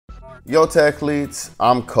Yo Techleads,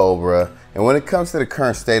 I'm Cobra, and when it comes to the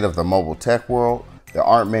current state of the mobile tech world, there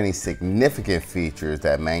aren't many significant features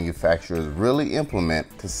that manufacturers really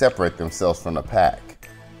implement to separate themselves from the pack.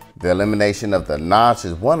 The elimination of the notch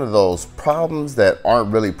is one of those problems that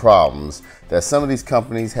aren't really problems that some of these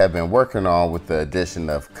companies have been working on with the addition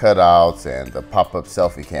of cutouts and the pop-up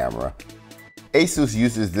selfie camera. Asus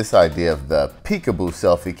uses this idea of the peekaboo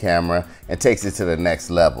selfie camera and takes it to the next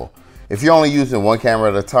level. If you're only using one camera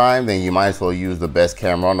at a time, then you might as well use the best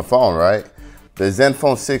camera on the phone, right? The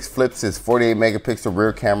Zenfone 6 flips its 48 megapixel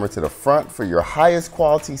rear camera to the front for your highest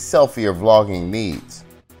quality selfie or vlogging needs.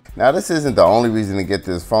 Now this isn't the only reason to get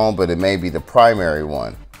this phone, but it may be the primary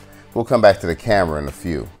one. We'll come back to the camera in a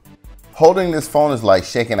few. Holding this phone is like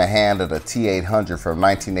shaking a hand of the T800 from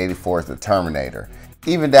 1984's The Terminator,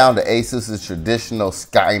 even down to Asus's traditional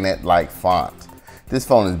Skynet-like font. This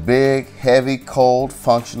phone is big, heavy, cold,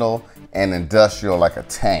 functional, and industrial like a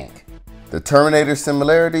tank. The Terminator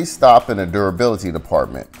similarities stop in the durability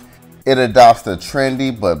department. It adopts the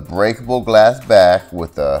trendy but breakable glass back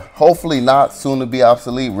with a hopefully not soon to be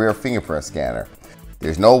obsolete rear fingerprint scanner.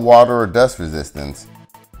 There's no water or dust resistance.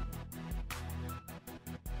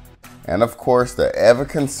 And of course, the ever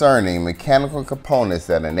concerning mechanical components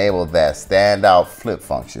that enable that standout flip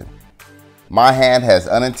function. My hand has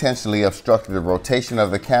unintentionally obstructed the rotation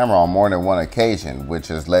of the camera on more than one occasion, which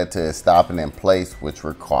has led to it stopping in place, which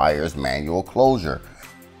requires manual closure.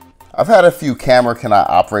 I've had a few camera cannot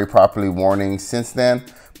operate properly warnings since then,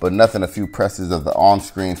 but nothing a few presses of the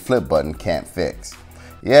on-screen flip button can't fix.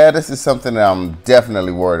 Yeah, this is something that I'm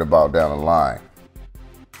definitely worried about down the line.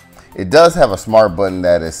 It does have a smart button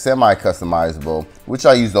that is semi-customizable, which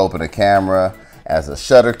I use to open the camera, as a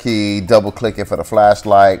shutter key, double click it for the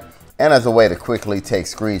flashlight, and as a way to quickly take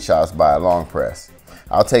screenshots by a long press.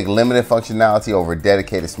 I'll take limited functionality over a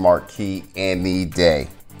dedicated smart key any day.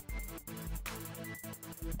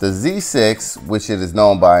 The Z6, which it is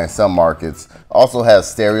known by in some markets, also has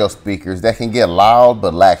stereo speakers that can get loud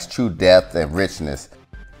but lacks true depth and richness.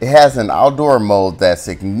 It has an outdoor mode that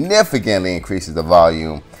significantly increases the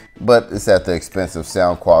volume, but it's at the expense of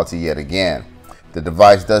sound quality yet again. The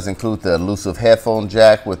device does include the elusive headphone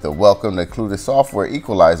jack with the welcome included software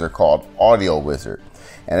equalizer called Audio Wizard.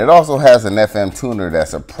 And it also has an FM tuner that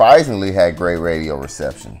surprisingly had great radio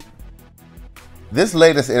reception. This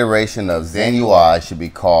latest iteration of Zen UI should be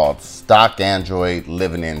called Stock Android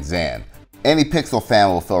Living in Zen. Any Pixel fan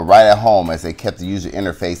will feel right at home as they kept the user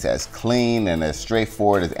interface as clean and as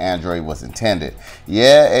straightforward as Android was intended.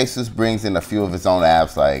 Yeah, Asus brings in a few of its own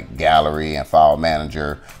apps like Gallery and File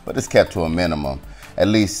Manager, but it's kept to a minimum, at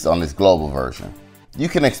least on this global version. You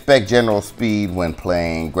can expect general speed when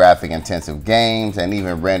playing graphic-intensive games and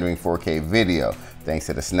even rendering 4K video, thanks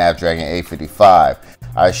to the Snapdragon 855.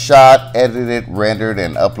 I shot, edited, rendered,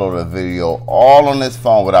 and uploaded a video all on this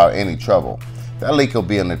phone without any trouble. That link will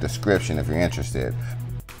be in the description if you're interested.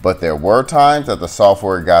 But there were times that the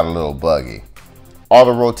software got a little buggy.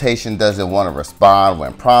 Auto rotation doesn't want to respond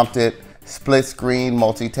when prompted, split screen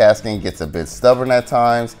multitasking gets a bit stubborn at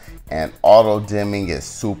times, and auto dimming is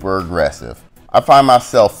super aggressive. I find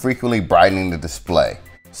myself frequently brightening the display.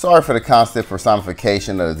 Sorry for the constant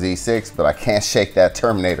personification of the Z6, but I can't shake that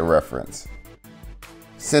Terminator reference.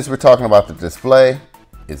 Since we're talking about the display,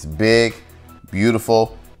 it's big,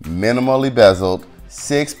 beautiful, minimally bezeled,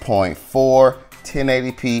 6.4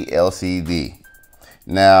 1080p LCD.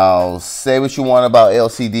 Now, say what you want about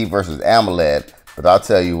LCD versus AMOLED, but I'll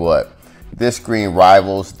tell you what, this screen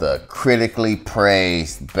rivals the critically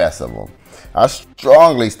praised best of them. I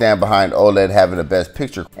strongly stand behind OLED having the best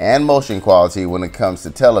picture and motion quality when it comes to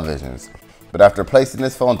televisions. But after placing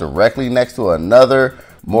this phone directly next to another,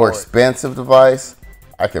 more expensive device,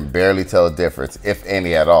 I can barely tell the difference, if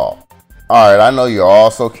any at all. Alright, I know you're all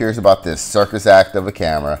so curious about this circus act of a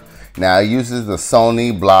camera. Now it uses the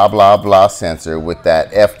Sony blah blah blah sensor with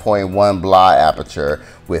that f.1 blah aperture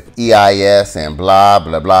with EIS and blah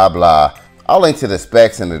blah blah blah. I'll link to the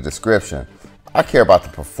specs in the description. I care about the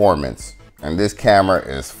performance, and this camera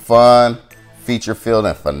is fun, feature-filled,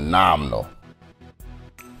 and phenomenal.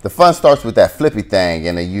 The fun starts with that flippy thing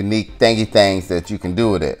and the unique thingy things that you can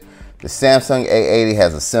do with it. The Samsung A80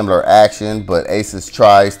 has a similar action, but Asus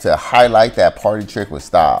tries to highlight that party trick with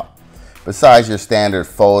style. Besides your standard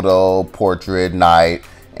photo, portrait, night,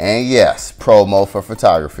 and yes, pro mode for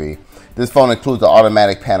photography, this phone includes the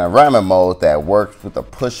automatic panorama mode that works with the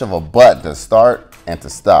push of a button to start and to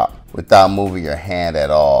stop without moving your hand at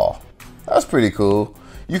all. That's pretty cool.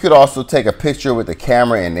 You could also take a picture with the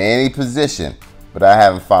camera in any position, but I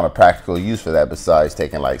haven't found a practical use for that besides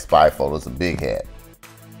taking like spy photos of Big Head.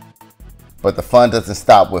 But the fun doesn't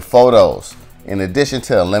stop with photos. In addition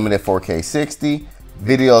to unlimited 4K 60,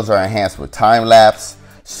 videos are enhanced with time-lapse,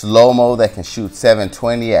 slow-mo that can shoot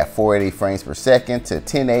 720 at 480 frames per second to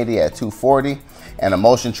 1080 at 240, and a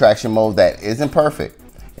motion traction mode that isn't perfect.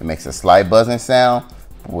 It makes a slight buzzing sound,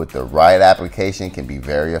 but with the right application can be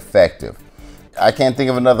very effective. I can't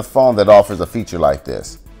think of another phone that offers a feature like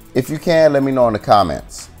this. If you can, let me know in the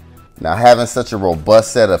comments. Now, having such a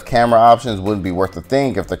robust set of camera options wouldn't be worth a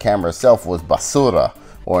thing if the camera itself was basura,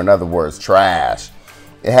 or in other words, trash.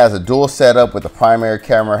 It has a dual setup with the primary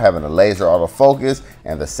camera having a laser autofocus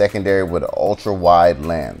and the secondary with an ultra wide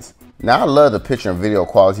lens. Now, I love the picture and video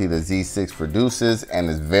quality the Z6 produces and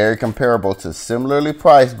is very comparable to similarly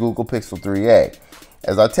priced Google Pixel 3a.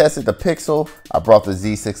 As I tested the Pixel, I brought the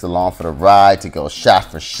Z6 along for the ride to go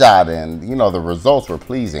shot for shot, and the results were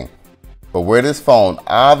pleasing. But where this phone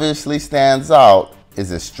obviously stands out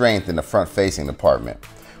is its strength in the front-facing department.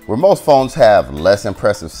 Where most phones have less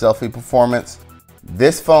impressive selfie performance,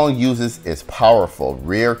 this phone uses its powerful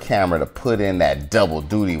rear camera to put in that double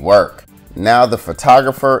duty work. Now the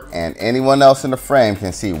photographer and anyone else in the frame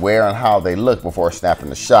can see where and how they look before snapping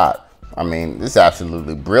the shot. I mean, this is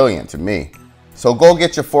absolutely brilliant to me. So go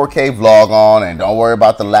get your 4K vlog on and don't worry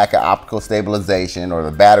about the lack of optical stabilization or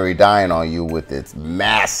the battery dying on you with its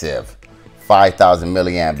massive 5,000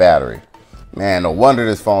 milliamp battery. Man, no wonder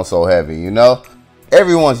this phone's so heavy,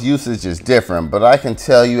 Everyone's usage is different, but I can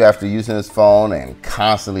tell you after using this phone and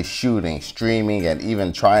constantly shooting, streaming, and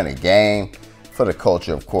even trying a game, for the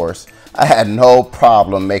culture of course, I had no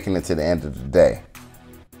problem making it to the end of the day.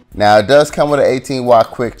 Now it does come with an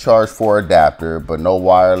 18-watt quick charge 4 adapter, but no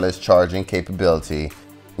wireless charging capability.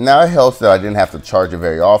 Now it helps that I didn't have to charge it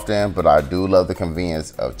very often, but I do love the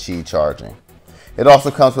convenience of Qi charging. It also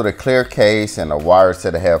comes with a clear case and a wired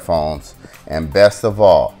set of headphones, and best of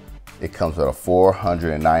all, it comes with a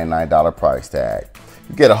 $499 price tag.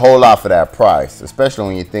 You get a whole lot for that price, especially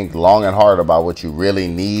when you think long and hard about what you really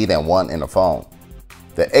need and want in a phone.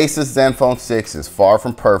 The Asus Zenfone 6 is far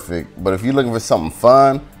from perfect, but if you're looking for something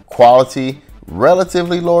fun, quality,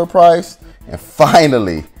 relatively lower price, and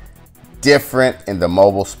finally different in the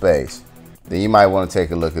mobile space, then you might want to take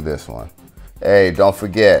a look at this one. Hey, don't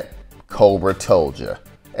forget, Cobra told you.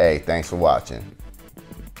 Hey, thanks for watching.